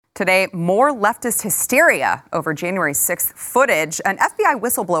Today, more leftist hysteria over January 6th footage. An FBI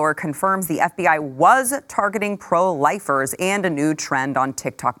whistleblower confirms the FBI was targeting pro-lifers, and a new trend on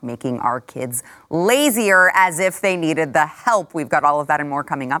TikTok making our kids lazier as if they needed the help. We've got all of that and more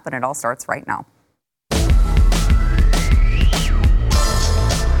coming up, and it all starts right now.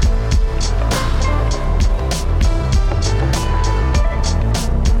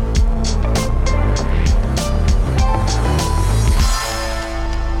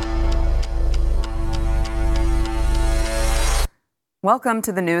 Welcome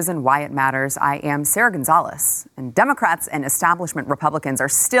to the news and why it matters. I am Sarah Gonzalez, and Democrats and establishment Republicans are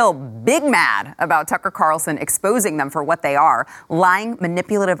still big mad about Tucker Carlson exposing them for what they are, lying,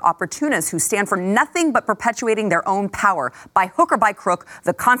 manipulative opportunists who stand for nothing but perpetuating their own power. By hook or by crook,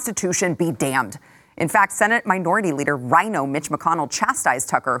 the Constitution be damned. In fact, Senate Minority Leader Rhino Mitch McConnell chastised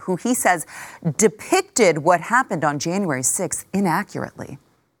Tucker, who he says depicted what happened on January 6th inaccurately.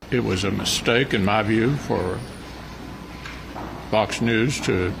 It was a mistake, in my view, for Fox News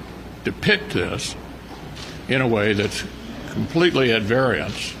to depict this in a way that's completely at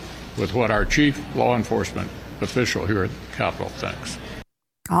variance with what our chief law enforcement official here at the Capitol thinks.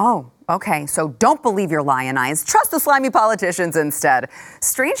 Oh, okay. So don't believe your lion eyes. Trust the slimy politicians instead.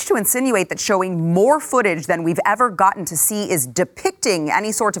 Strange to insinuate that showing more footage than we've ever gotten to see is depicting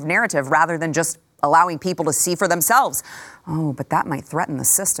any sort of narrative rather than just allowing people to see for themselves. Oh, but that might threaten the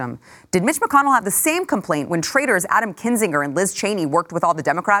system. Did Mitch McConnell have the same complaint when traitors Adam Kinzinger and Liz Cheney worked with all the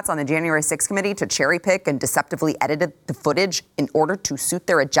Democrats on the January 6th committee to cherry pick and deceptively edited the footage in order to suit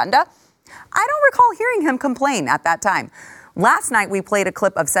their agenda? I don't recall hearing him complain at that time. Last night, we played a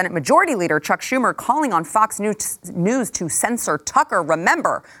clip of Senate Majority Leader Chuck Schumer calling on Fox News to censor Tucker.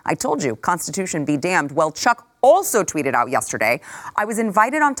 Remember, I told you, Constitution be damned. Well, Chuck also tweeted out yesterday, I was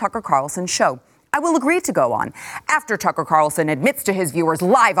invited on Tucker Carlson's show. I will agree to go on. After Tucker Carlson admits to his viewers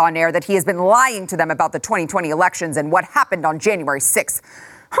live on air that he has been lying to them about the 2020 elections and what happened on January 6th.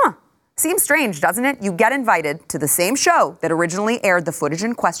 Seems strange, doesn't it? You get invited to the same show that originally aired the footage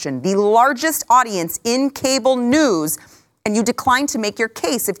in question, the largest audience in cable news, and you decline to make your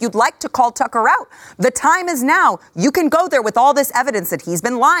case. If you'd like to call Tucker out, the time is now. You can go there with all this evidence that he's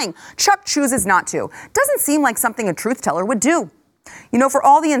been lying. Chuck chooses not to. Doesn't seem like something a truth teller would do. You know, for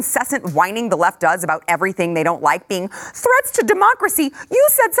all the incessant whining the left does about everything they don't like being threats to democracy, you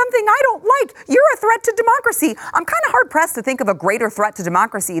said something I don't like. You're a threat to democracy. I'm kind of hard-pressed to think of a greater threat to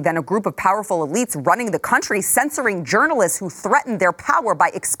democracy than a group of powerful elites running the country, censoring journalists who threaten their power by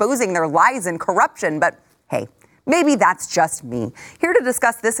exposing their lies and corruption. But hey, maybe that's just me. Here to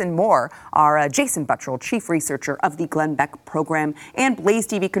discuss this and more are Jason Buttrill, chief researcher of the Glenn Beck program, and Blaze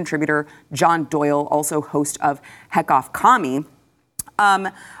TV contributor John Doyle, also host of Heck Off Commie.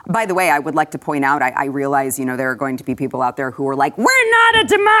 By the way, I would like to point out, I realize, there are going to be people out there who are like, we're not a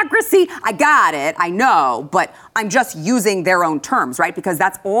democracy. I got it. I know. But I'm just using their own terms, right? Because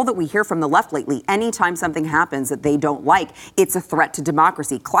that's all that we hear from the left lately. Anytime something happens that they don't like, it's a threat to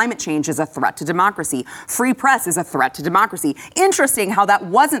democracy. Climate change is a threat to democracy. Free press is a threat to democracy. Interesting how that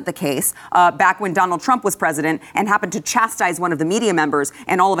wasn't the case back when Donald Trump was president and happened to chastise one of the media members.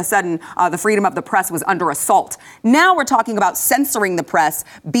 And all of a sudden, the freedom of the press was under assault. Now we're talking about censoring the press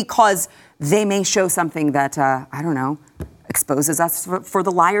because they may show something that, exposes us for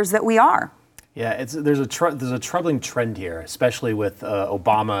the liars that we are. Yeah, there's a troubling trend here, especially with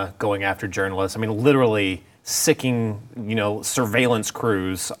Obama going after journalists. I mean, literally sicking, surveillance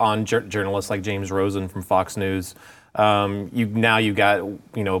crews on journalists like James Rosen from Fox News. You've got,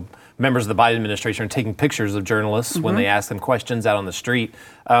 members of the Biden administration are taking pictures of journalists when they ask them questions out on the street.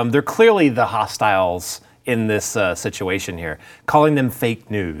 They're clearly the hostiles in this situation here. Calling them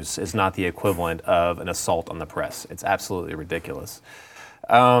fake news is not the equivalent of an assault on the press. It's absolutely ridiculous.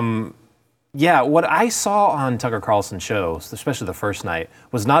 What I saw on Tucker Carlson's show, especially the first night,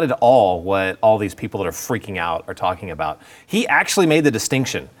 was not at all what all these people that are freaking out are talking about. He actually made the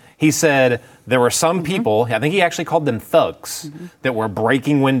distinction. He said there were some people, I think he actually called them thugs, that were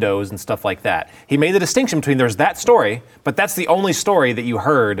breaking windows and stuff like that. He made the distinction between there's that story, but that's the only story that you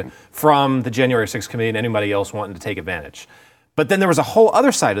heard from the January 6th committee and anybody else wanting to take advantage. But then there was a whole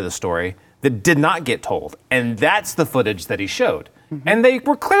other side of the story that did not get told, and that's the footage that he showed. And they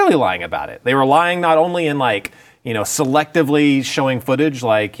were clearly lying about it. They were lying not only in selectively showing footage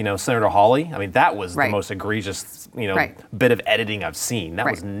like, Senator Hawley. I mean, that was the most egregious, bit of editing I've seen. That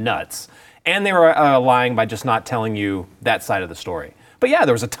was nuts. And they were lying by just not telling you that side of the story. But yeah,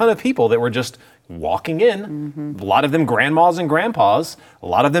 there was a ton of people that were just walking in, a lot of them grandmas and grandpas, a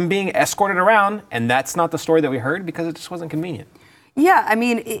lot of them being escorted around, and that's not the story that we heard because it just wasn't convenient. Yeah, I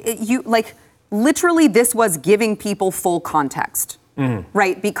mean, literally this was giving people full context.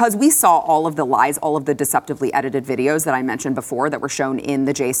 Right, because we saw all of the lies, all of the deceptively edited videos that I mentioned before that were shown in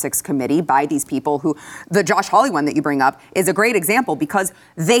the J6 committee by these people who, the Josh Hawley one that you bring up is a great example because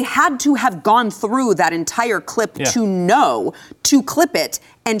they had to have gone through that entire clip to know to clip it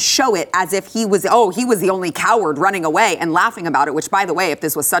and show it as if he was the only coward running away and laughing about it, which, by the way, if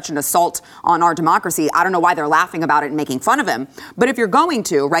this was such an assault on our democracy, I don't know why they're laughing about it and making fun of him. But if you're going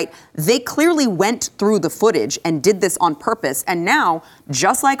to, right, they clearly went through the footage and did this on purpose. And now,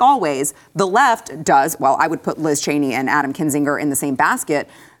 just like always, the left does, well, I would put Liz Cheney and Adam Kinzinger in the same basket.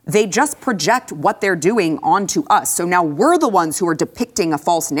 They just project what they're doing onto us. So now we're the ones who are depicting a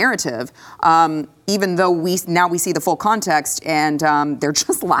false narrative, even though we see the full context, and they're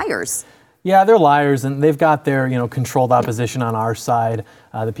just liars. Yeah, they're liars, and they've got their controlled opposition on our side,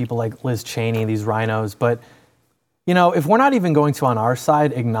 the people like Liz Cheney, these rhinos. But if we're not even going to, on our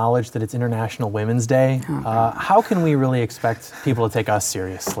side, acknowledge that it's International Women's Day, how can we really expect people to take us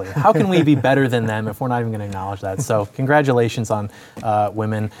seriously? How can we be better than them if we're not even going to acknowledge that? So congratulations on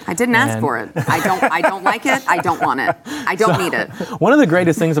women. I didn't ask for it. I don't like it. I don't want it. I don't need it. One of the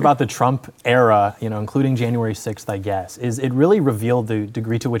greatest things about the Trump era, including January 6th, I guess, is it really revealed the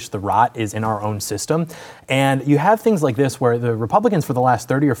degree to which the rot is in our own system. And you have things like this where the Republicans for the last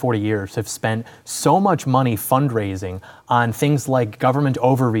 30 or 40 years have spent so much money fundraising on things like government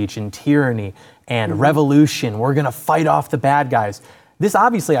overreach and tyranny and revolution. We're going to fight off the bad guys. This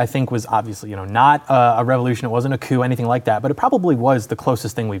obviously, I think, was not a revolution. It wasn't a coup, anything like that. But it probably was the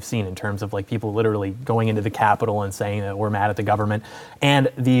closest thing we've seen in terms of people literally going into the Capitol and saying that we're mad at the government. And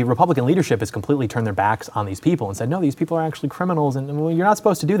the Republican leadership has completely turned their backs on these people and said, no, these people are actually criminals, and well, you're not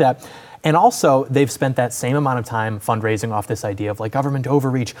supposed to do that. And also, they've spent that same amount of time fundraising off this idea of government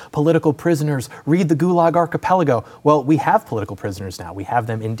overreach, political prisoners, read the Gulag Archipelago. Well, we have political prisoners now. We have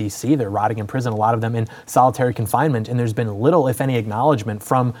them in D.C. They're rotting in prison, a lot of them in solitary confinement, and there's been little, if any, acknowledgement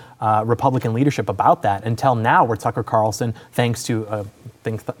from Republican leadership about that until now, where Tucker Carlson, thanks to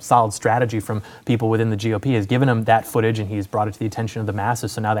solid strategy from people within the GOP, has given him that footage and he's brought it to the attention of the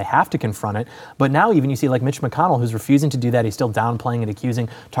masses. So now they have to confront it. But now even you see Mitch McConnell, who's refusing to do that. He's still downplaying and accusing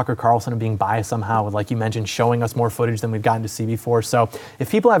Tucker Carlson of being biased somehow with, like you mentioned, showing us more footage than we've gotten to see before. So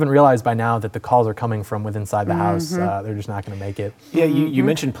if people haven't realized by now that the calls are coming from within inside the House, they're just not going to make it. Yeah, you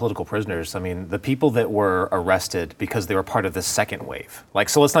mentioned political prisoners. I mean, the people that were arrested because they were part of the second wave.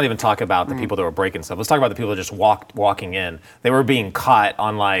 So let's not even talk about the people that were breaking stuff. Let's talk about the people that just walking in. They were being caught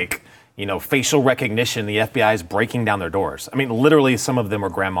on facial recognition. The FBI is breaking down their doors. I mean, literally, some of them were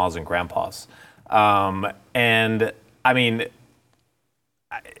grandmas and grandpas. And I mean,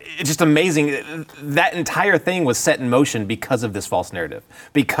 it's just amazing. That entire thing was set in motion because of this false narrative,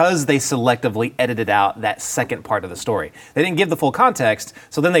 because they selectively edited out that second part of the story. They didn't give the full context,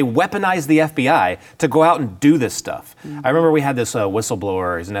 so then they weaponized the FBI to go out and do this stuff. I remember we had this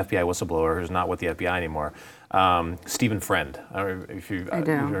whistleblower. He's an FBI whistleblower who's not with the FBI anymore. Stephen Friend. I don't know if you. I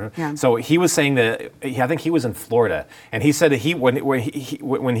do. Yeah. So he was saying that I think he was in Florida, and he said that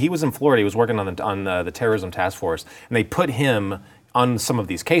when he was in Florida, he was working on the terrorism task force, and they put him on some of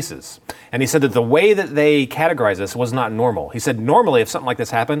these cases. And he said that the way that they categorize this was not normal. He said normally if something like this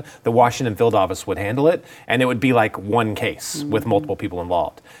happened, the Washington field office would handle it, and it would be like one case with multiple people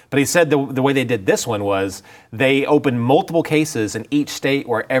involved. But he said the way they did this one was they opened multiple cases in each state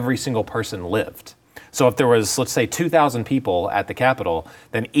where every single person lived. So if there was, let's say, 2,000 people at the Capitol,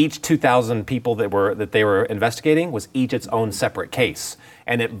 then each 2,000 people that they were investigating was each its own separate case.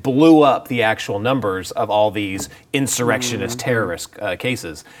 And it blew up the actual numbers of all these insurrectionist terrorist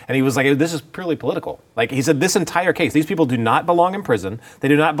cases. And he was like, this is purely political. He said, this entire case, these people do not belong in prison. They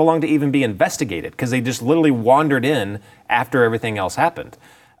do not belong to even be investigated because they just literally wandered in after everything else happened.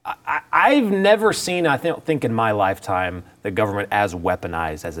 I've never seen, I think in my lifetime, the government as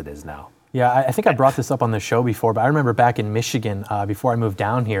weaponized as it is now. Yeah, I think I brought this up on the show before, but I remember back in Michigan, before I moved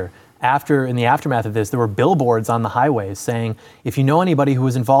down here, in the aftermath of this, there were billboards on the highways saying, if you know anybody who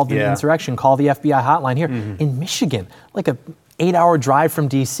was involved in the insurrection, call the FBI hotline here. In Michigan, like a 8-hour drive from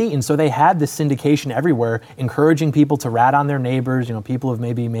D.C. And so they had this syndication everywhere, encouraging people to rat on their neighbors. People have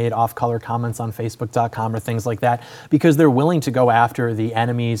maybe made off-color comments on Facebook.com or things like that because they're willing to go after the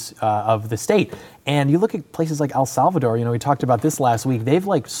enemies of the state. And you look at places like El Salvador, we talked about this last week, they've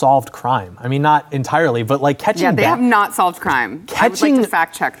solved crime. I mean, not entirely, but catching... Yeah, they have not solved crime. I would like to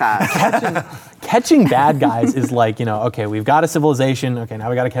fact check that. Catching bad guys is okay, we've got a civilization, okay, now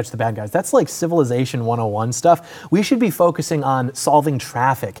we got to catch the bad guys. That's like Civilization 101 stuff. We should be focusing on solving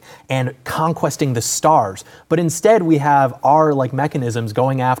traffic and conquesting the stars. But instead, we have our mechanisms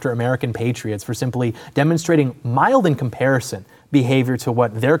going after American patriots for simply demonstrating, mild in comparison, behavior to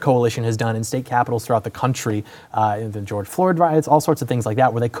what their coalition has done in state capitals throughout the country, the George Floyd riots, all sorts of things like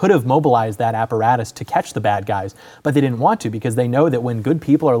that, where they could have mobilized that apparatus to catch the bad guys, but they didn't want to because they know that when good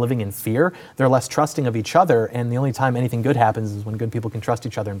people are living in fear, they're less trusting of each other, and the only time anything good happens is when good people can trust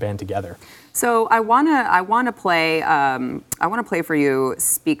each other and band together. So I wanna play for you,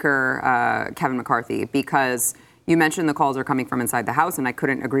 Speaker Kevin McCarthy, because you mentioned the calls are coming from inside the House, and I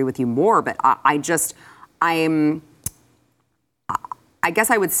couldn't agree with you more. But I guess I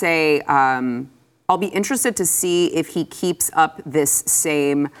would say I'll be interested to see if he keeps up this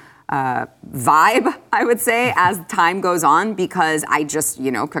same vibe, I would say, as time goes on, because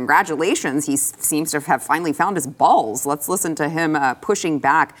congratulations, he seems to have finally found his balls. Let's listen to him pushing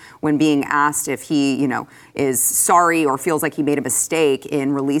back when being asked if he, is sorry or feels like he made a mistake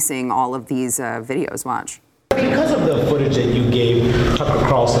in releasing all of these videos. Watch. Because of the footage that you gave Tucker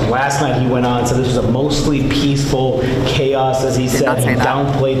Carlson last night, he went on and said this was a mostly peaceful chaos, as he said. He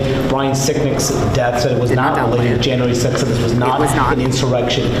downplayed Brian Sicknick's death, said it was not related to January 6th, said this was not an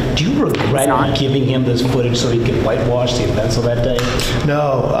insurrection. Do you regret giving him this footage so he could whitewash the events of that day?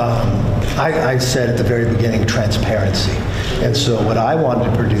 No, I said at the very beginning, transparency. And so what I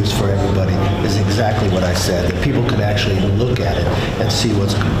wanted to produce for everybody is exactly what I said, that people could actually look at it and see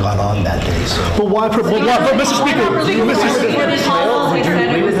what's gone on that day. So. But Mr. Speaker, do you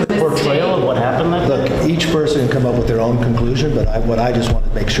agree with the portrayal of what happened that day? Look, each person can come up with their own conclusion, but what I just wanted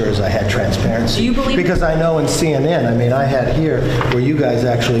to make sure is I had transparency. Do you believe? Because I know in CNN, I had here where you guys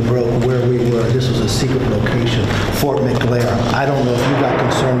actually broke where we were. This was a secret location, Fort McLaren. I don't know if you got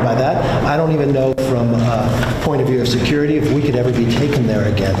concerned by that. I don't even know from a point of view of security if we could ever be taken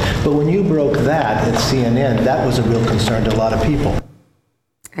there again. But when you broke that at CNN, that was a real concern to a lot of people.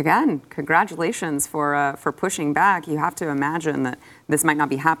 Again, congratulations for pushing back. You have to imagine that this might not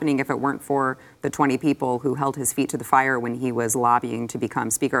be happening if it weren't for the 20 people who held his feet to the fire when he was lobbying to become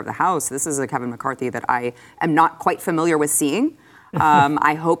Speaker of the House. This is a Kevin McCarthy that I am not quite familiar with seeing.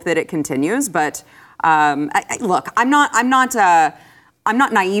 I hope that it continues, but look, I'm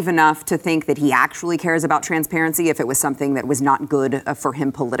not naive enough to think that he actually cares about transparency if it was something that was not good for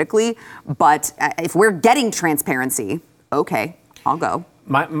him politically. But if we're getting transparency, okay, I'll go.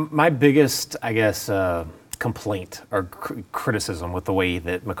 My biggest, I guess, complaint or criticism with the way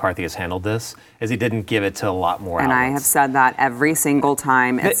that McCarthy has handled this is he didn't give it to a lot more outlets. And I have said that every single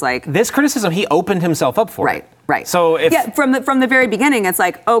time. It's like this criticism, he opened himself up for it. Right. So from the very beginning, it's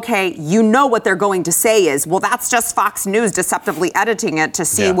like, okay, what they're going to say is, well, that's just Fox News deceptively editing it to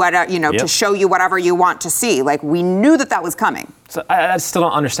see what to show you whatever you want to see. Like, we knew that was coming. So I still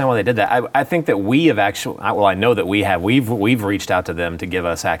don't understand why they did that. I think that we have actually, well, I know that we have. We've reached out to them to give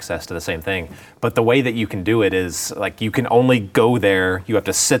us access to the same thing. But the way that you can do it is like you can only go there. You have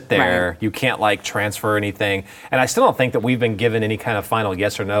to sit there. Right. You can't like transfer anything. And I still don't think that we've been given any kind of final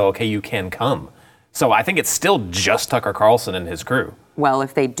yes or no. Okay, you can come. So I think it's still just Tucker Carlson and his crew. Well,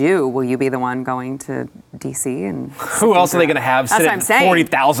 if they do, will you be the one going to D.C. and who else are they going to have sit at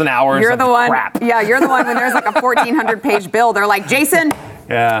 40,000 hours you're of the one, crap? Yeah, you're the one when there's like a 1,400-page bill. They're like, Jason,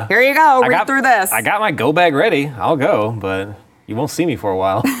 here you go, read through this. I got my go bag ready. I'll go, but you won't see me for a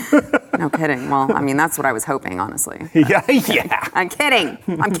while. No kidding. Well, that's what I was hoping, honestly. Yeah. I'm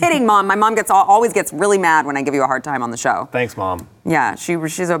kidding, Mom. My mom always gets really mad when I give you a hard time on the show. Thanks, Mom. Yeah,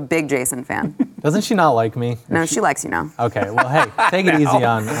 she's a big Jason fan. Doesn't she not like me? No, she likes you now. Okay, well, hey, take it easy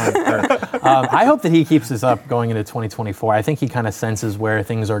on her. I hope that he keeps this up going into 2024. I think he kind of senses where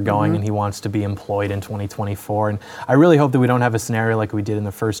things are going and he wants to be employed in 2024. And I really hope that we don't have a scenario like we did in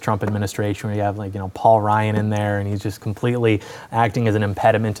the first Trump administration where you have Paul Ryan in there and he's just completely acting as an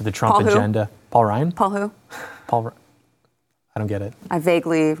impediment to the Trump agenda. Paul Ryan? Paul who? I don't get it. I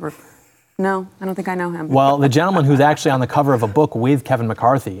vaguely... No, I don't think I know him. Well, the gentleman who's actually on the cover of a book with Kevin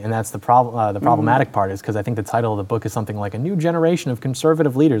McCarthy, and that's the problematic part is because I think the title of the book is something like A New Generation of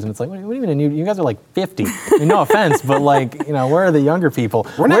Conservative Leaders, and it's like, what do you mean a new? You guys are like 50. I mean, no offense, but where are the younger people?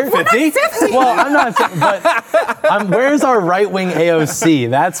 We're not 50. Well, I'm not, but where's our right-wing AOC?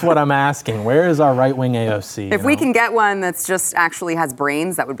 That's what I'm asking. Where is our right-wing AOC? If we can get one that's just actually has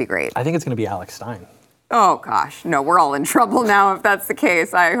brains, that would be great. I think it's going to be Alex Stein. Oh, gosh. No, we're all in trouble now if that's the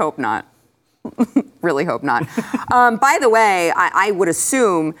case. I hope not. Really hope not. By the way, I would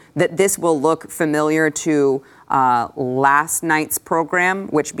assume that this will look familiar to last night's program,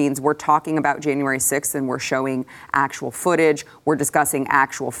 which means we're talking about January 6th and we're showing actual footage. We're discussing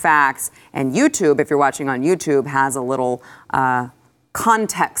actual facts. And YouTube, if you're watching on YouTube, has a little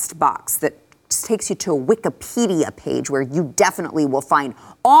context box that just takes you to a Wikipedia page where you definitely will find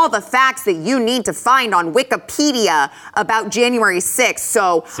all the facts that you need to find on Wikipedia about January 6th.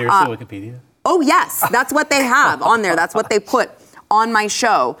 So, seriously, Wikipedia? Oh, yes. That's what they have on there. That's what they put. on my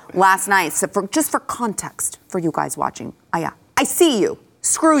show last night. So just for context for you guys watching. Yeah, I see you.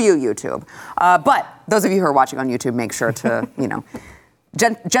 Screw you, YouTube. But those of you who are watching on YouTube, make sure to,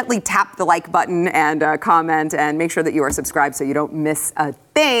 gently tap the like button and comment and make sure that you are subscribed so you don't miss a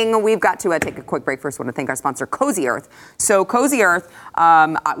thing. We've got to take a quick break. First, I want to thank our sponsor, Cozy Earth. So Cozy Earth,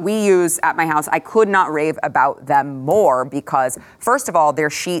 we use at my house. I could not rave about them more because, first of all, their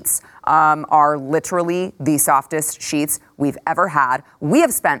sheets are literally the softest sheets we've ever had. We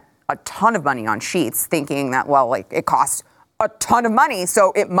have spent a ton of money on sheets thinking that, it costs a ton of money,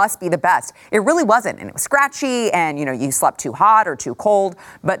 so it must be the best. It really wasn't, and it was scratchy, and you slept too hot or too cold,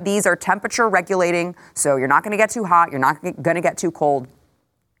 but these are temperature regulating, so you're not gonna get too hot, you're not gonna get too cold,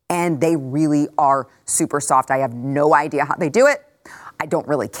 and they really are super soft. I have no idea how they do it. I don't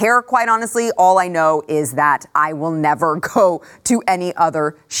really care, quite honestly. All I know is that I will never go to any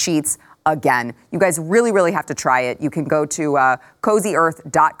other sheets again. You guys really, really have to try it. You can go to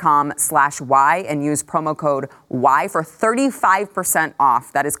cozyearth.com/Y and use promo code Y for 35%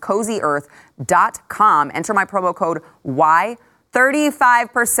 off. That is cozyearth.com. Enter my promo code Y,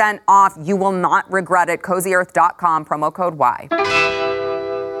 35% off. You will not regret it. Cozyearth.com, promo code Y.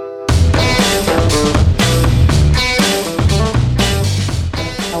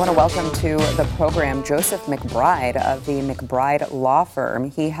 I want to welcome to the program Joseph McBride of the McBride Law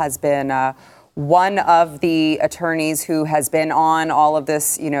Firm. He has been one of the attorneys who has been on all of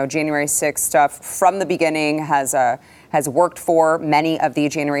this, January 6th stuff from the beginning, has worked for many of the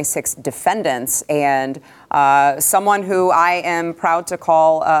January 6th defendants, and someone who I am proud to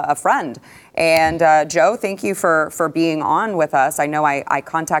call a friend. And Joe, thank you for being on with us. I know I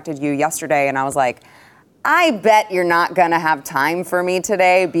contacted you yesterday, and I was like, I bet you're not going to have time for me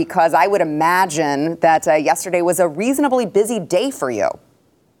today because I would imagine that yesterday was a reasonably busy day for you.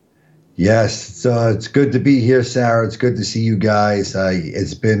 Yes, it's good to be here, Sarah. It's good to see you guys.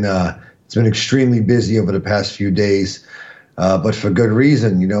 It's been extremely busy over the past few days, but for good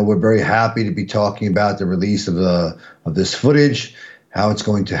reason. We're very happy to be talking about the release of this footage, how it's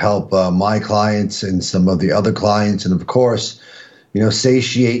going to help my clients and some of the other clients, and of course,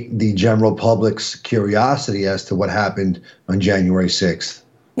 satiate the general public's curiosity as to what happened on January 6th.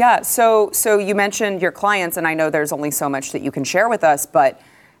 Yeah, so you mentioned your clients, and I know there's only so much that you can share with us, but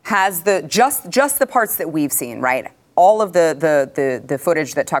has just the parts that we've seen, right? All of the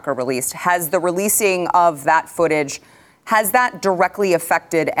footage that Tucker released, has the releasing of that footage, has that directly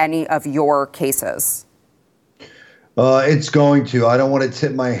affected any of your cases? It's going to. I don't want to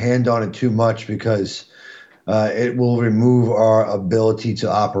tip my hand on it too much because it will remove our ability to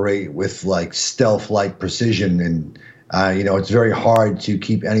operate with stealth-like precision. And, it's very hard to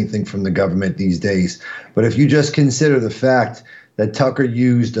keep anything from the government these days. But if you just consider the fact that Tucker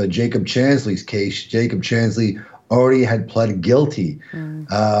used Jacob Chansley's case, Jacob Chansley already had pled guilty.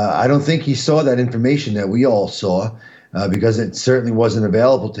 I don't think he saw that information that we all saw because it certainly wasn't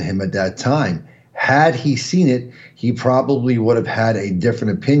available to him at that time. Had he seen it, he probably would have had a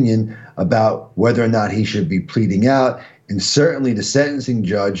different opinion about whether or not he should be pleading out. And certainly the sentencing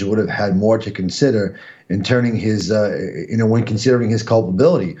judge would have had more to consider in turning his, when considering his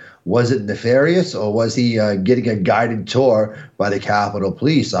culpability. Was it nefarious, or was he getting a guided tour by the Capitol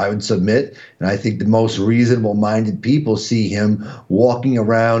Police? I would submit, and I think the most reasonable-minded people see him walking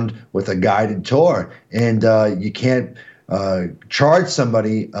around with a guided tour. And you can't charge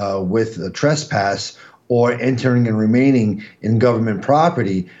somebody with a trespass or entering and remaining in government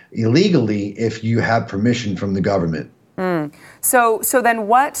property illegally if you have permission from the government. So then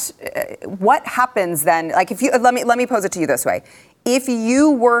what happens then? Like, if you let me pose it to you this way: if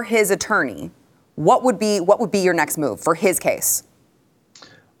you were his attorney, what would be your next move for his case?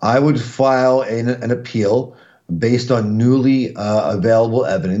 I would file an appeal based on newly available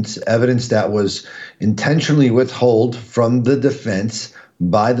evidence that was intentionally withheld from the defense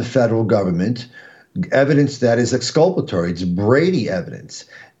by the federal government, evidence that is exculpatory. It's Brady evidence.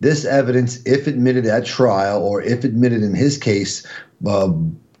 This evidence, if admitted at trial or if admitted in his case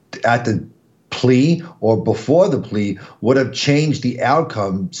at the plea or before the plea, would have changed the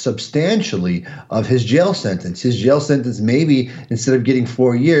outcome substantially of his jail sentence. His jail sentence, maybe instead of getting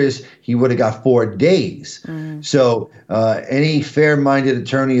 4 years, he would have got 4 days. So any fair-minded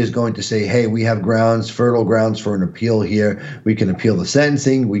attorney is going to say, hey, we have fertile grounds for an appeal here. We can appeal the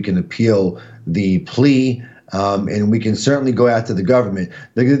sentencing. We can appeal the plea. And we can certainly go after the government.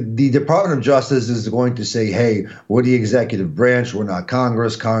 The Department of Justice is going to say, hey, we're the executive branch. We're not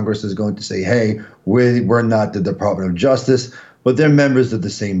Congress. Congress is going to say, hey, we're not the Department of Justice. but they're members of the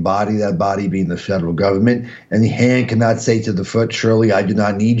same body, that body being the federal government. And the hand cannot say to the foot, surely I do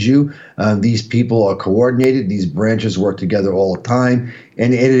not need you. These people are coordinated. These branches work together all the time.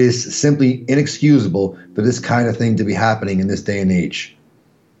 And it is simply inexcusable for this kind of thing to be happening in this day and age.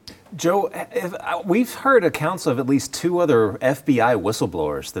 Joe, we've heard accounts of at least 2 other FBI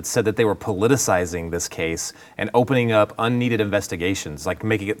whistleblowers that said that they were politicizing this case and opening up unneeded investigations, like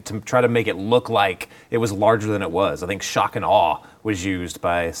making it to try to make it look like it was larger than it was. I think shock and awe was used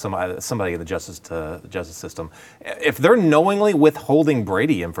by somebody in the justice system. If they're knowingly withholding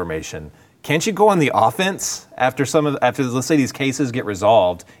Brady information, can't you go on the offense after let's say these cases get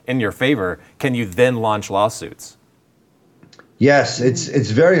resolved in your favor? Can you then launch lawsuits? Yes, it's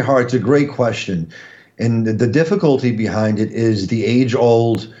very hard. It's a great question. And the difficulty behind it is the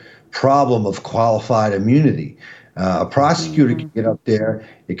age-old problem of qualified immunity. A prosecutor can get up there,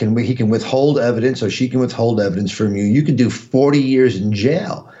 he can withhold evidence, or she can withhold evidence from you. You can do 40 years in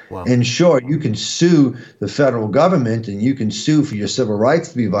jail. Wow. And sure, you can sue the federal government and you can sue for your civil rights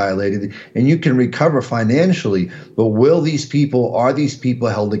to be violated and you can recover financially. But are these people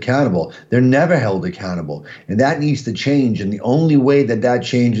held accountable? They're never held accountable. And that needs to change. And the only way that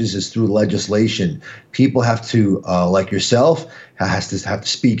changes is through legislation. People have to, like yourself, have to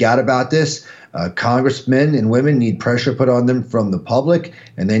speak out about this. Congressmen and women need pressure put on them from the public,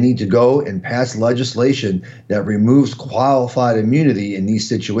 and they need to go and pass legislation that removes qualified immunity in these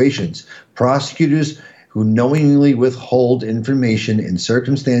situations. Prosecutors who knowingly withhold information in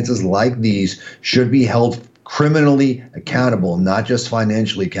circumstances like these should be held criminally accountable, not just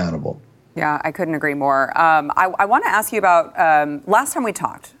financially accountable. Yeah, I couldn't agree more. I want to ask you about last time we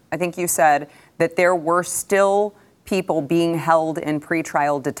talked, I think you said that there were still people being held in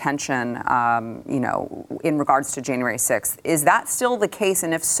pretrial detention, in regards to January 6th. Is that still the case?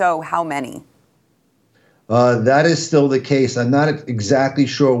 And if so, how many? That is still the case. I'm not exactly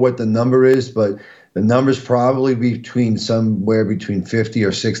sure what the number is, but the number's probably somewhere between 50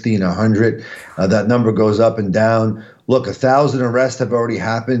 or 60 and 100. That number goes up and down. Look, 1,000 arrests have already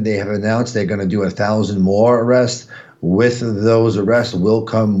happened. They have announced they're going to do 1,000 more arrests. With those arrests will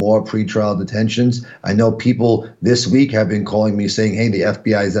come more pretrial detentions. I know people this week have been calling me saying, hey, the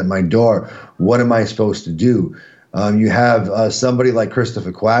FBI is at my door. What am I supposed to do? You have somebody like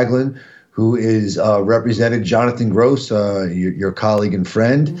Christopher Quaglin, who is represented Jonathan Gross, your colleague and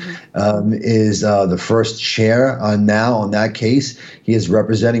friend, is the first chair on that case. He is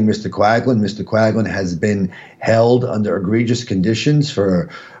representing Mr. Quaglin. Mr. Quaglin has been held under egregious conditions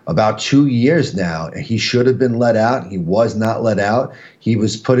for about 2 years now. He should have been let out. He was not let out. He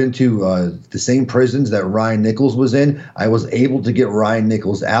was put into the same prisons that Ryan Nichols was in. I was able to get Ryan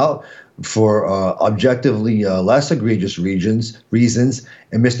Nichols out for objectively less egregious reasons,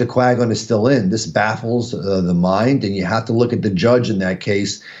 and Mr. Quaglin is still in. This baffles the mind, and you have to look at the judge in that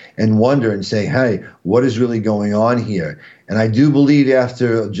case and wonder and say, hey, what is really going on here? And I do believe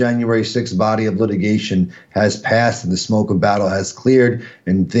after January 6th body of litigation has passed and the smoke of battle has cleared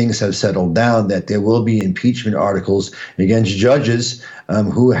and things have settled down, that there will be impeachment articles against judges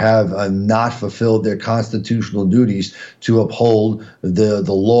who have not fulfilled their constitutional duties to uphold the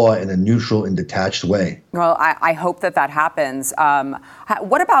law in a neutral and detached way. Well, I hope that happens.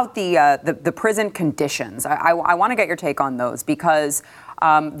 What about the prison conditions? I want to get your take on those, because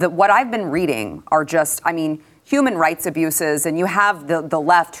what I've been reading are just, human rights abuses, and you have the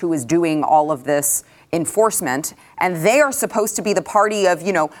left who is doing all of this enforcement, and they are supposed to be the party of,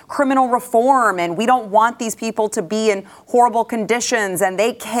 criminal reform, and we don't want these people to be in horrible conditions, and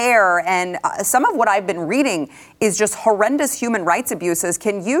they care. And some of what I've been reading is just horrendous human rights abuses.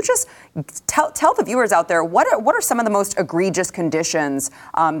 Can you just tell the viewers out there, what are some of the most egregious conditions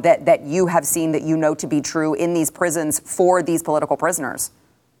that you have seen, that you know to be true in these prisons for these political prisoners?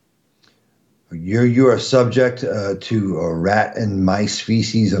 You are subject to rat and mice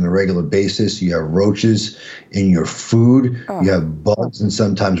feces on a regular basis. You have roaches in your food. Oh. You have bugs and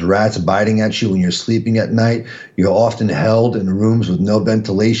sometimes rats biting at you when you're sleeping at night. You're often held in rooms with no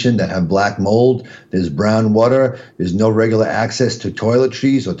ventilation that have black mold. There's brown water. There's no regular access to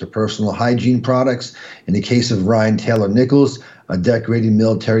toiletries or to personal hygiene products. In the case of Ryan Taylor Nichols, a decorated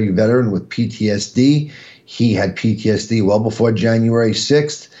military veteran with PTSD, he had PTSD well before January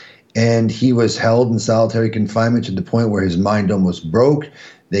 6th. And he was held in solitary confinement to the point where his mind almost broke.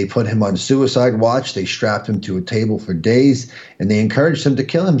 They put him on suicide watch. They strapped him to a table for days, and they encouraged him to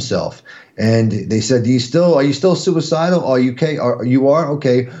kill himself. And they said, are you still suicidal? Are you okay? You are?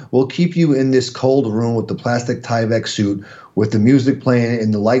 Okay. We'll keep you in this cold room with the plastic Tyvek suit with the music playing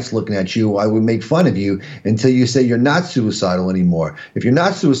and the lights looking at you. I would make fun of you until you say you're not suicidal anymore. If you're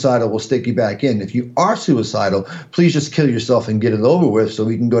not suicidal, we'll stick you back in. If you are suicidal, please just kill yourself and get it over with so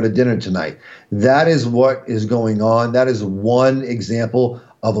we can go to dinner tonight. That is what is going on. That is one example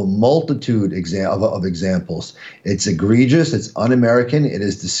of a multitude of examples. It's egregious, it's un-American, it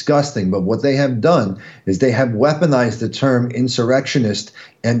is disgusting, but what they have done is they have weaponized the term insurrectionist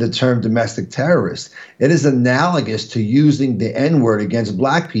and the term domestic terrorist. It is analogous to using the N-word against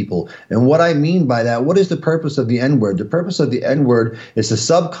black people. And what I mean by that, what is the purpose of the N-word? The purpose of the N-word is to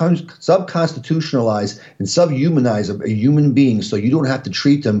subconstitutionalize and subhumanize a human being so you don't have to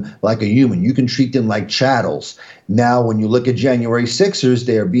treat them like a human. You can treat them like chattels. Now, when you look at January 6ers,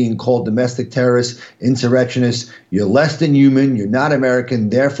 they are being called domestic terrorists, insurrectionists. You're less than human. You're not American.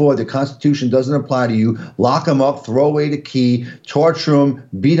 Therefore, the Constitution doesn't apply to you. Lock them up, throw away the key, torture them,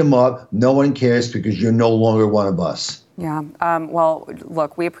 beat them up. No one cares because you're no longer one of us. Yeah. Well,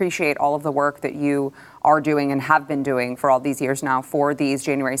 look, we appreciate all of the work that you are doing and have been doing for all these years now for these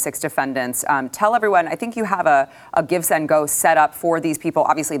January 6 defendants. Tell everyone, I think you have a Give, Send, Go set up for these people.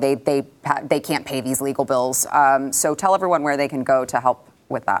 Obviously, they can't pay these legal bills. So tell everyone where they can go to help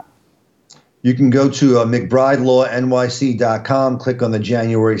with that. You can go to McBrideLawNYC.com, click on the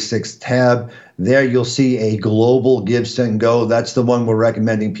January 6th tab. There you'll see a global Give, Send, Go. That's the one we're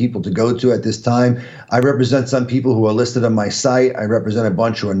recommending people to go to at this time. I represent some people who are listed on my site. I represent a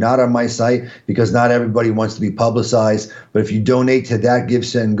bunch who are not on my site because not everybody wants to be publicized. But if you donate to that Give,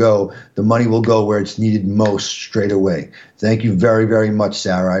 Send, Go, the money will go where it's needed most straight away. Thank you very, very much,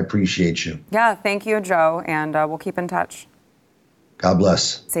 Sarah. I appreciate you. Yeah, thank you, Joe, and we'll keep in touch. God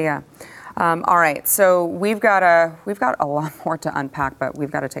bless. See ya. All right, so we've got a lot more to unpack, but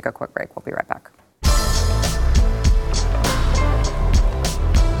we've got to take a quick break. We'll be right back.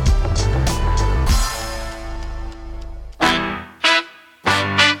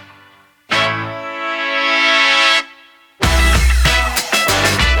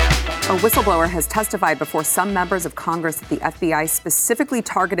 A whistleblower has testified before some members of Congress that the FBI specifically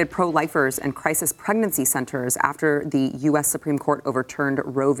targeted pro-lifers and crisis pregnancy centers after the U.S. Supreme Court overturned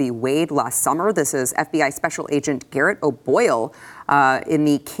Roe v. Wade last summer. This is FBI Special Agent Garrett O'Boyle in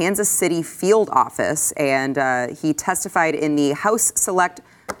the Kansas City field office, and he testified in the House Select.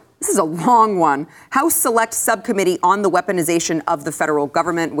 This is a long one. House Select Subcommittee on the Weaponization of the Federal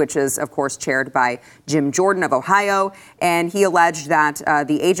Government, which is, of course, chaired by Jim Jordan of Ohio. And he alleged that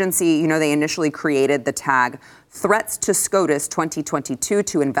the agency, they initially created the tag Threats to SCOTUS 2022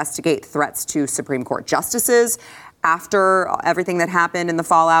 to investigate threats to Supreme Court justices after everything that happened in the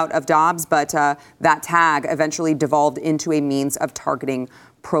fallout of Dobbs. But that tag eventually devolved into a means of targeting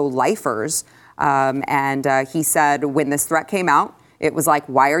pro-lifers. And he said when this threat came out, it was like,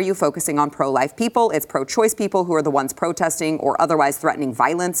 why are you focusing on pro-life people? It's pro-choice people who are the ones protesting or otherwise threatening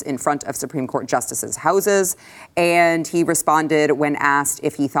violence in front of Supreme Court justices' houses. And he responded when asked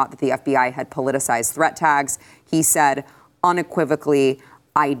if he thought that the FBI had politicized threat tags. He said unequivocally,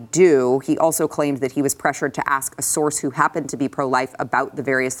 I do. He also claimed that he was pressured to ask a source who happened to be pro-life about the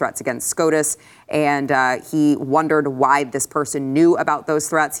various threats against SCOTUS. And he wondered why this person knew about those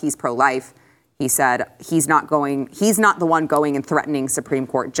threats. He's pro-life. He said he's not the one going and threatening Supreme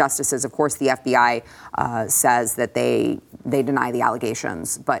Court justices. Of course, the FBI says that they deny the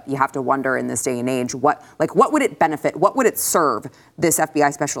allegations. But you have to wonder in this day and age, what would it benefit? What would it serve this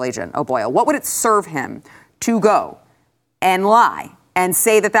FBI Special Agent O'Boyle? What would it serve him to go and lie and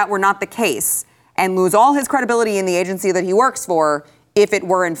say that were not the case and lose all his credibility in the agency that he works for if it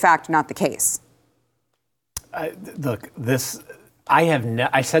were, in fact, not the case?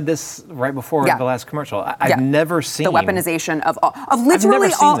 I said this right before the last commercial. I've never seen the weaponization of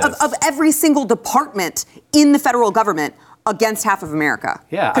literally all of every single department in the federal government against half of America.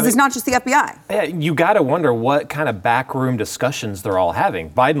 Yeah. Because it's not just the FBI. Yeah, you got to wonder what kind of backroom discussions they're all having.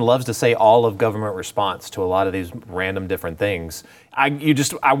 Biden loves to say all of government response to a lot of these random different things.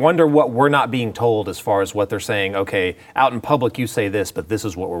 I wonder what we're not being told as far as what they're saying. Okay, out in public you say this, but this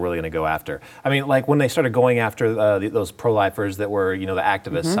is what we're really going to go after. I mean, like when they started going after those pro-lifers that were, the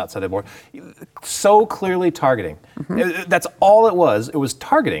activists outside the board, so clearly targeting. That's all it was. It was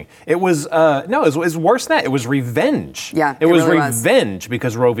targeting. It was it was worse than that. It was revenge. Yeah, it was really revenge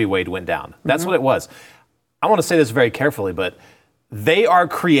because Roe v. Wade went down. That's what it was. I want to say this very carefully, but they are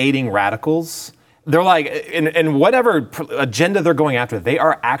creating radicals. They're like, in whatever agenda they're going after, they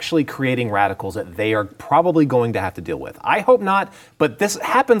are actually creating radicals that they are probably going to have to deal with. I hope not, but this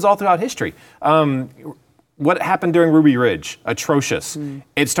happens all throughout history. what happened during Ruby Ridge, atrocious.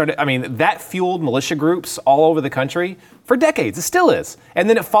 It started, that fueled militia groups all over the country for decades. It still is. And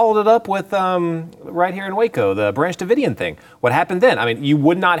then it followed it up with right here in Waco, the Branch Davidian thing. What happened then? You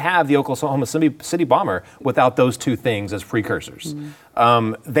would not have the Oklahoma City bomber without those two things as precursors.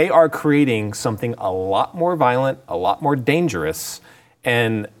 They are creating something a lot more violent, a lot more dangerous,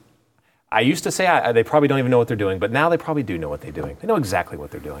 and I used to say they probably don't even know what they're doing, but now they probably do know what they're doing. They know exactly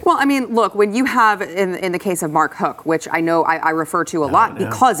what they're doing. Well, look, when you have, in the case of Mark Hook, which I know I refer to a lot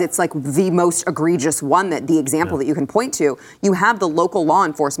because it's like the most egregious one, the example that you can point to, you have the local law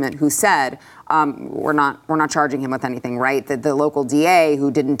enforcement who said, we're not charging him with anything, right? The local DA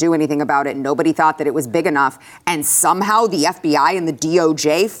who didn't do anything about it, nobody thought that it was big enough, and somehow the FBI and the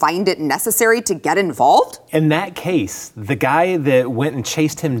DOJ find it necessary to get involved? In that case, the guy that went and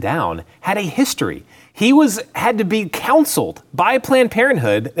chased him down had a history. He had to be counseled by Planned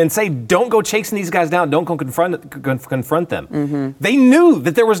Parenthood and say, don't go chasing these guys down, don't go confront them. They knew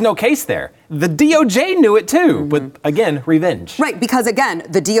that there was no case there. The DOJ knew it too, but again, revenge. Right, because again,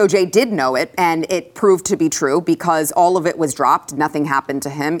 the DOJ did know it, and it proved to be true because all of it was dropped, nothing happened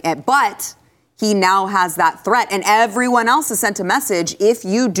to him, but he now has that threat, and everyone else has sent a message, if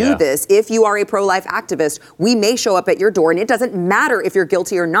you do this, if you are a pro-life activist, we may show up at your door, and it doesn't matter if you're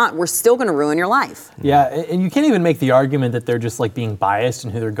guilty or not, we're still going to ruin your life. Yeah, and you can't even make the argument that they're just like being biased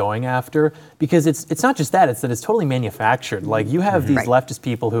in who they're going after, because it's not just that, it's that it's totally manufactured. Like you have these leftist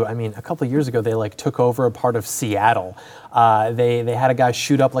people who, a couple of years ago, they like took over a part of Seattle. They had a guy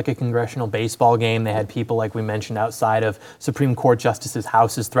shoot up like a congressional baseball game. They had people, like we mentioned, outside of Supreme Court justices'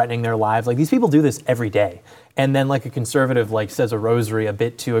 houses threatening their lives. Like these people do this every day. And then like a conservative like says a rosary a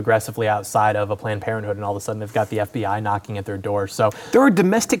bit too aggressively outside of a Planned Parenthood, and all of a sudden they've got the FBI knocking at their door. So there are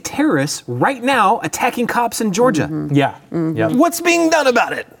domestic terrorists right now attacking cops in Georgia. Yeah. What's being done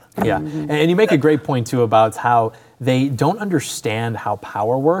about it? Yeah, and you make a great point too about how they don't understand how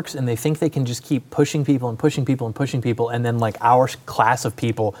power works, and they think they can just keep pushing people and pushing people and pushing people, and then like our class of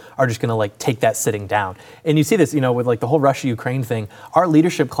people are just gonna like take that sitting down. And you see this, with like the whole Russia-Ukraine thing, our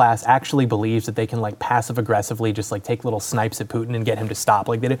leadership class actually believes that they can like passive aggressively just like take little snipes at Putin and get him to stop.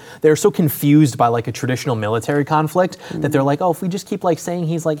 Like they're so confused by like a traditional military conflict that they're like, oh, if we just keep like saying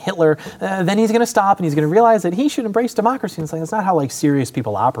he's like Hitler, then he's gonna stop and he's gonna realize that he should embrace democracy. And it's like, that's not how like serious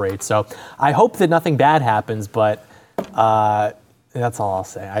people operate. So I hope that nothing bad happens, but that's all I'll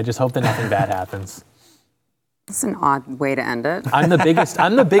say. I just hope that nothing bad happens. That's an odd way to end it. I'm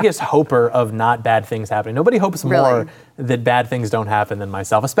the biggest hoper of not bad things happening. Nobody hopes more that bad things don't happen than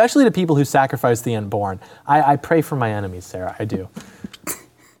myself, especially to people who sacrifice the unborn. I pray for my enemies, Sarah. I do.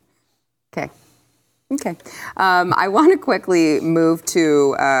 Okay. I want to quickly move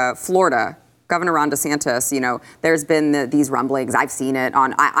to Florida. Governor Ron DeSantis, there's been these rumblings. I've seen it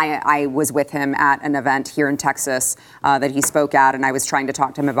I was with him at an event here in Texas that he spoke at, and I was trying to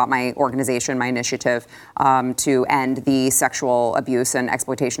talk to him about my organization, my initiative to end the sexual abuse and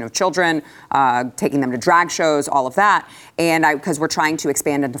exploitation of children, taking them to drag shows, all of that. And because we're trying to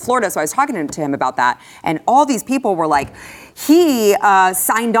expand into Florida, so I was talking to him about that. And all these people were like, he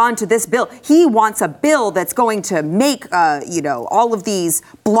signed on to this bill. He wants a bill that's going to make, all of these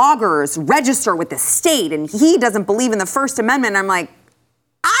bloggers register with the state, and he doesn't believe in the First Amendment. And I'm like,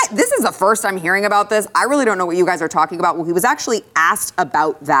 this is the first I'm hearing about this. I really don't know what you guys are talking about. Well, he was actually asked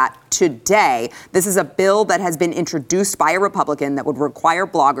about that today. This is a bill that has been introduced by a Republican that would require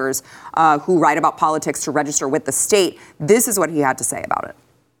bloggers who write about politics to register with the state. This is what he had to say about it.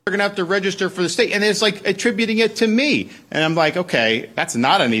 They're going to have to register for the state. And it's like attributing it to me. And I'm like, okay, that's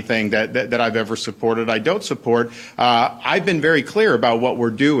not anything that I've ever supported. I don't support. I've been very clear about what we're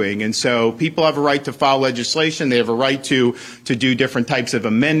doing. And so people have a right to file legislation. They have a right to do different types of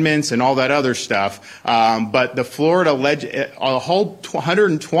amendments and all that other stuff. But the Florida, a whole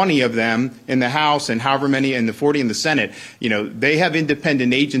 120 of them in the House and however many in the 40 in the Senate, they have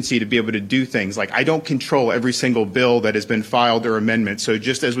independent agency to be able to do things. Like I don't control every single bill that has been filed or amendment. So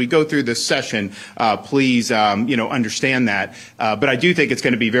just as we go through this session, please, understand that. But I do think it's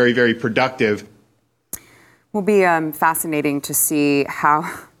going to be very, very productive. Will be fascinating to see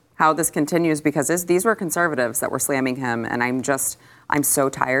how this continues, because these were conservatives that were slamming him, and I'm so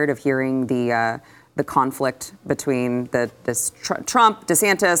tired of hearing the conflict between Trump,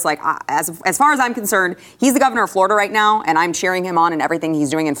 DeSantis. Like as far as I'm concerned, he's the governor of Florida right now, and I'm cheering him on in everything he's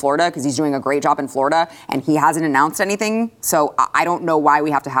doing in Florida because he's doing a great job in Florida, and he hasn't announced anything. So I don't know why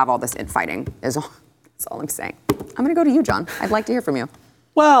we have to have all this infighting. Is all I'm saying. I'm going to go to you, John. I'd like to hear from you.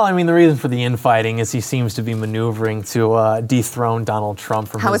 Well, I mean, the reason for the infighting is he seems to be maneuvering to dethrone Donald Trump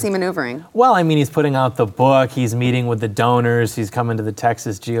from How is he maneuvering? Well, I mean, he's putting out the book, he's meeting with the donors, he's coming to the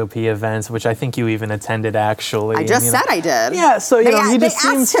Texas GOP events, which I think you even attended, actually. I just said I did. Yeah, so, you know, he just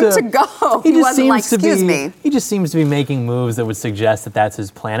seems asked him to go. He wasn't like, excuse me. He just seems to be making moves that would suggest that that's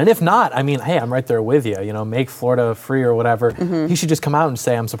his plan. And if not, I mean, hey, I'm right there with you. You know, make Florida free or whatever. He should just come out and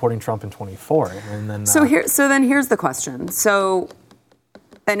say, I'm supporting Trump in 24. And then, so then here's the question. So...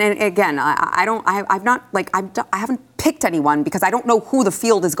 And again, I haven't picked anyone because I don't know who the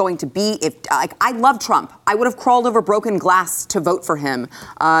field is going to be. If I love Trump, I would have crawled over broken glass to vote for him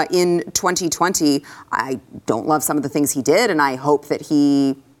in 2020. I don't love some of the things he did, and I hope that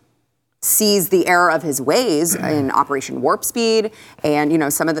he sees the error of his ways in Operation Warp Speed,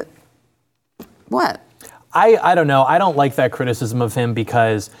 and some of the what. I don't know. I don't like that criticism of him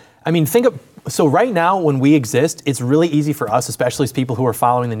because I mean, so right now, when we exist, it's really easy for us, especially as people who are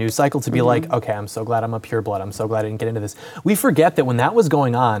following the news cycle, to be like, okay, I'm so glad I'm a pureblood. I'm so glad I didn't get into this. We forget that when that was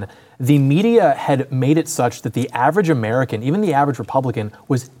going on, the media had made it such that the average American, even the average Republican,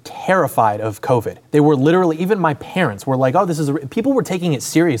 was terrified of COVID. They were literally, even my parents were like, oh, people were taking it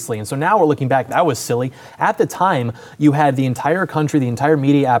seriously. And so now we're looking back, that was silly. At the time, you had the entire country, the entire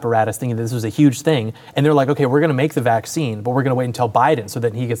media apparatus thinking this was a huge thing. And they're like, okay, we're going to make the vaccine, but we're going to wait until Biden so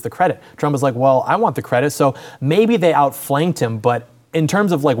that he gets the credit. Trump was like, well, I want the credit. So maybe they outflanked him, but in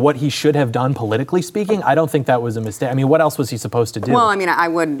terms of like what he should have done politically speaking, I don't think that was a mistake. I mean, what else was he supposed to do? Well, I mean, I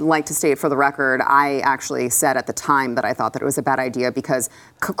would like to state for the record, I actually said at the time that I thought that it was a bad idea because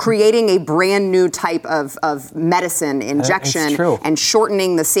creating a brand new type of medicine injection and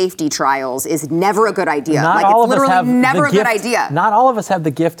shortening the safety trials is never a good idea. It's literally never a good idea. Not all of us have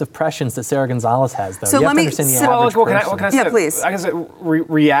the gift of prescience that Sarah Gonzalez has, though. So you let me. What can I say? Yeah, please. I guess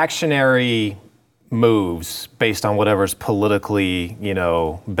reactionary moves based on whatever's politically,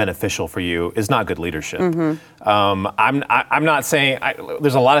 beneficial for you is not good leadership. I'm not saying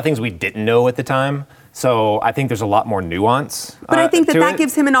there's a lot of things we didn't know at the time, so I think there's a lot more nuance. But I think that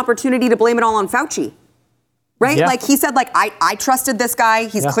gives him an opportunity to blame it all on Fauci. Right? Yeah. Like he said, I trusted this guy.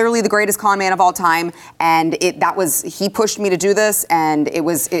 He's clearly the greatest con man of all time. And he pushed me to do this. And that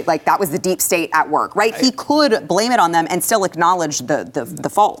was the deep state at work, right? He could blame it on them and still acknowledge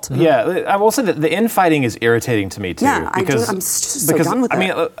the fault. Yeah, I will say that the infighting is irritating to me too. Yeah, I'm just so done with it. I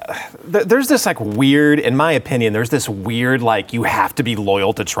mean, there's this weird, in my opinion, there's this weird you have to be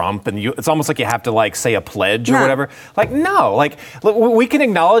loyal to Trump, and it's almost like you have to say a pledge or whatever. No, we can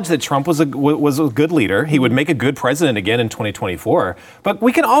acknowledge that Trump was a good leader. He would make a good president again in 2024. But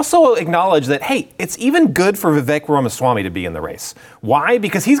we can also acknowledge that, hey, it's even good for Vivek Ramaswamy to be in the race. Why?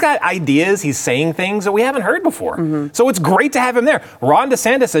 Because he's got ideas, he's saying things that we haven't heard before. So it's great to have him there. Ron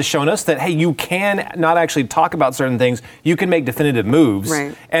DeSantis has shown us that, hey, you can not actually talk about certain things. You can make definitive moves.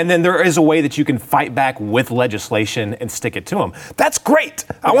 Right. And then there is a way that you can fight back with legislation and stick it to them. That's great.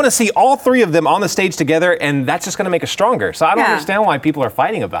 I want to see all three of them on the stage together, and that's just going to make us stronger. So I don't understand why people are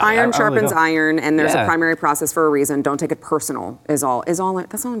fighting about it. Iron sharpens iron, and there's a primary process for a reason. Don't take it personal. That's all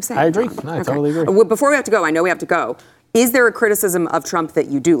I'm saying. I agree. No, I totally agree. Before we have to go, I know we have to go. Is there a criticism of Trump that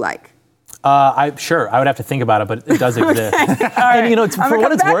you do like? I would have to think about it, but it does exist. And for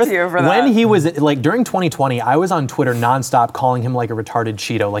what it's worth, when he was during 2020, I was on Twitter nonstop calling him a retarded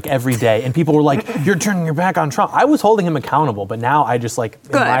Cheeto every day, and people were like, "You're turning your back on Trump." I was holding him accountable, but now I just in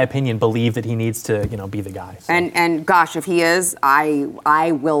my opinion, believe that he needs to be the guy. So. And gosh, if he is,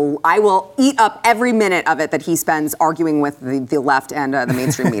 I will eat up every minute of it that he spends arguing with the left and the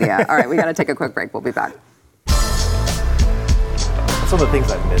mainstream media. All right, we got to take a quick break. We'll be back. Some of the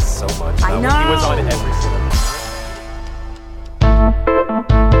things I miss so much. I know. When he was on every single.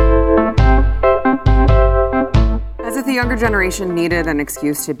 As if the younger generation needed an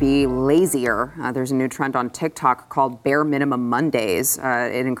excuse to be lazier, there's a new trend on TikTok called Bare Minimum Mondays.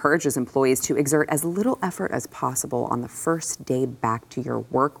 It encourages employees to exert as little effort as possible on the first day back to your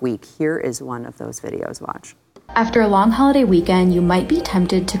work week. Here is one of those videos. Watch. After a long holiday weekend, you might be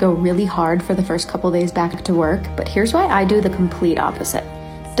tempted to go really hard for the first couple days back to work, but here's why I do the complete opposite.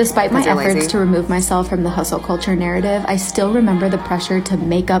 Despite my efforts to remove myself from the hustle culture narrative, I still remember the pressure to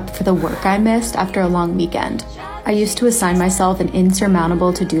make up for the work I missed after a long weekend. I used to assign myself an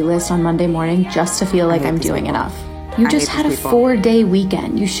insurmountable to-do list on Monday morning just to feel like I'm doing enough. You just had a 4-day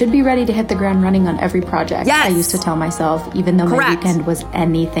weekend. You should be ready to hit the ground running on every project. Yes. I used to tell myself, even though my weekend was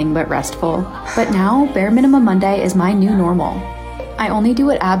anything but restful. But now, Bare Minimum Monday is my new normal. I only do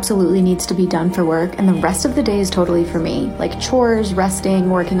what absolutely needs to be done for work, and the rest of the day is totally for me, like chores, resting,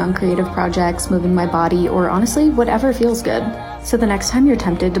 working on creative projects, moving my body, or honestly, whatever feels good. So the next time you're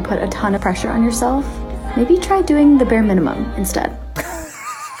tempted to put a ton of pressure on yourself, maybe try doing the bare minimum instead.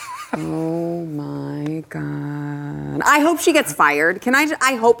 Oh my God. I hope she gets fired.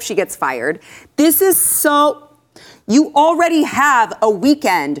 I hope she gets fired. This is so... You already have a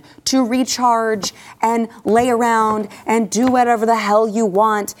weekend to recharge and lay around and do whatever the hell you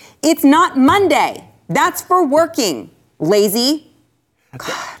want. It's not Monday. That's for working. Lazy.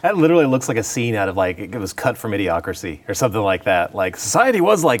 That literally looks like a scene out of like, it was cut from Idiocracy or something like that. Like, society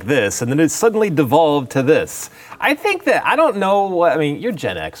was like this, and then it suddenly devolved to this. I think that, I don't know what, I mean, you're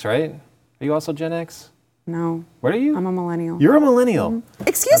Gen X, right? Are you also Gen X? No. What are you? I'm a millennial. You're a millennial. Mm-hmm.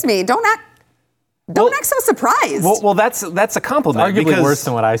 Excuse me, don't act so surprised. Well, that's a compliment. It's arguably worse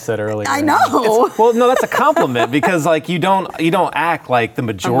than what I said earlier. I know. No, that's a compliment because like you don't act like the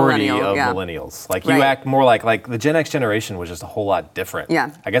majority of millennials. Like you act more like the Gen X generation was just a whole lot different.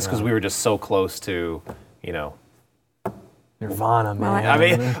 Yeah. I guess because we were just so close to, Nirvana, man. I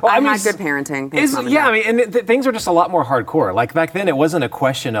had good parenting. Things are just a lot more hardcore. Like back then, it wasn't a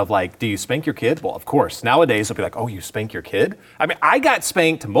question of like, do you spank your kid? Well, of course. Nowadays, it'll be like, oh, you spank your kid? I mean, I got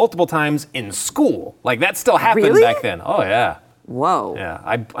spanked multiple times in school. Like that still happened back then. Oh yeah. Whoa.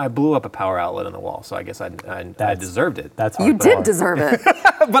 Yeah, I blew up a power outlet in the wall, so I guess I deserved it. That's hardcore. You did deserve it.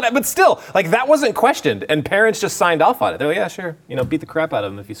 but still, like that wasn't questioned, and parents just signed off on it. They're like, yeah, sure, beat the crap out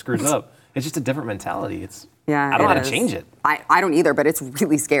of him if he screws up. It's just a different mentality. I don't know how to change it. I don't either, but it's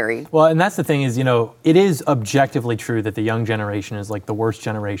really scary. Well, and that's the thing is, it is objectively true that the young generation is like the worst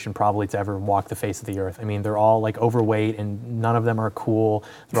generation probably to ever walk the face of the earth. I mean, they're all like overweight and none of them are cool.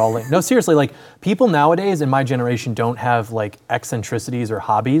 They're all like, no, seriously, like people nowadays in my generation don't have like eccentricities or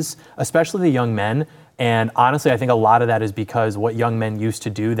hobbies, especially the young men. And honestly, I think a lot of that is because what young men used to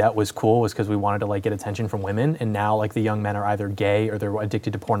do that was cool was because we wanted to like get attention from women. And now like the young men are either gay or they're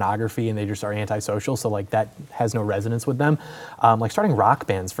addicted to pornography and they just are antisocial. So like that has no resonance with them. Like starting rock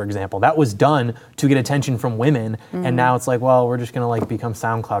bands, for example, that was done to get attention from women. Mm-hmm. And now it's like, well, we're just going to like become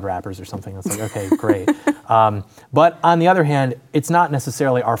SoundCloud rappers or something. It's like, okay, great. But on the other hand, it's not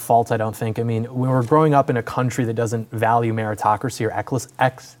necessarily our fault, I don't think. I mean, when we're growing up in a country that doesn't value meritocracy or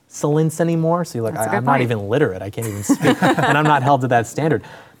excellence anymore, so you're like, I'm not even literate, I can't even speak, and I'm not held to that standard.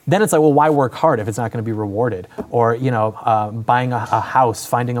 Then it's like, well, why work hard if it's not going to be rewarded? Or, buying a house,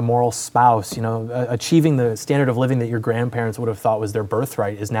 finding a moral spouse, achieving the standard of living that your grandparents would have thought was their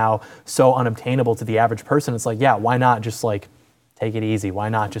birthright is now so unobtainable to the average person. It's like, yeah, why not just like take it easy? Why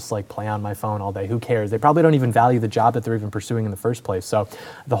not just like play on my phone all day? Who cares? They probably don't even value the job that they're even pursuing in the first place. So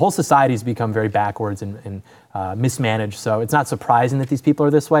the whole society's become very backwards and mismanaged. So it's not surprising that these people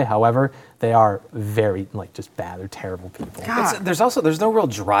are this way. However, they are very just bad. They're terrible people. There's no real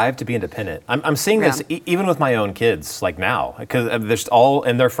drive to be independent. I'm seeing this even with my own kids, like now, because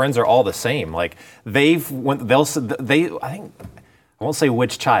and their friends are all the same. Like I won't say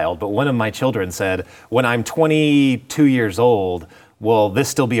which child, but one of my children said, when I'm 22 years old, will this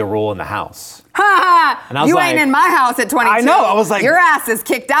still be a rule in the house? Ha ha! You ain't in my house at 22. I know. I was like, your ass is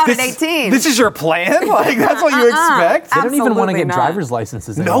kicked out at 18. This is your plan? Like, that's what you expect? They don't even want to get driver's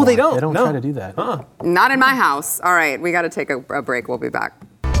licenses anymore. No, they don't. They don't try to do that. Not in my house. All right, we got to take a break. We'll be back.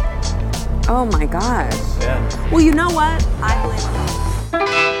 Oh my gosh. Yeah. Well, you know what? I blame her.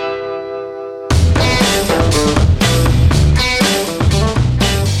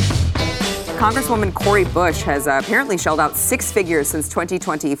 Congresswoman Cori Bush has apparently shelled out 6 figures since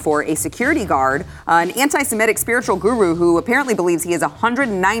 2020 for a security guard, an anti-Semitic spiritual guru who apparently believes he is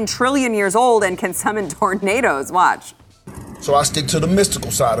 109 trillion years old and can summon tornadoes. Watch. So I stick to the mystical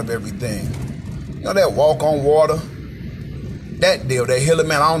side of everything. You know that walk on water? That deal, that healing,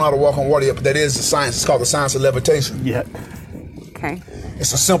 man, I don't know how to walk on water yet, but that is the science. It's called the science of levitation. Yeah. Okay.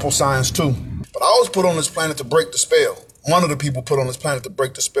 It's a simple science, too. But I was put on this planet to break the spell. One of the people put on this planet to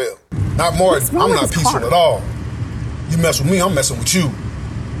break the spell. Not more. I'm not peaceful at all. You mess with me, I'm messing with you.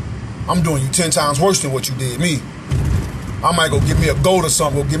 I'm doing you 10 times worse than what you did me. I might go get me a goat or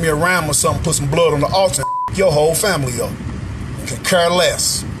something, go get me a ram or something, put some blood on the altar and your whole family up. Can care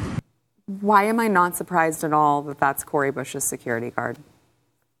less. Why am I not surprised at all that that's Cori Bush's security guard?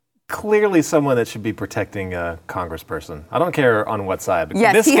 Clearly someone that should be protecting a congressperson. I don't care on what side, but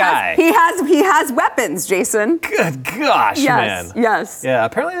yes, this guy. He has weapons, Jason. Good gosh, man. Yes. Yeah,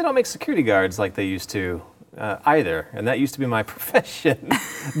 apparently they don't make security guards like they used to either, and that used to be my profession.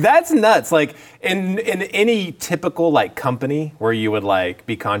 That's nuts. Like in any typical like company where you would like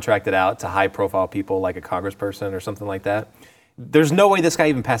be contracted out to high profile people like a congressperson or something like that, there's no way this guy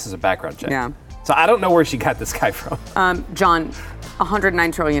even passes a background check. Yeah. So I don't know where she got this guy from. John,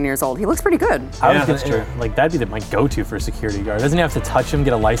 109 trillion years old. He looks pretty good. That's true. Like that'd be my go-to for a security guard. Doesn't he have to touch him,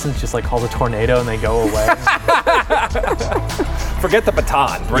 get a license, just like call the tornado and they go away? Forget the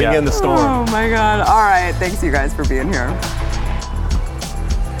baton. Bring in the storm. Oh my God. All right. Thanks you guys for being here.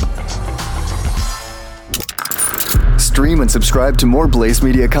 Stream and subscribe to more Blaze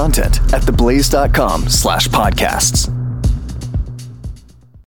Media content at theblaze.com/podcasts.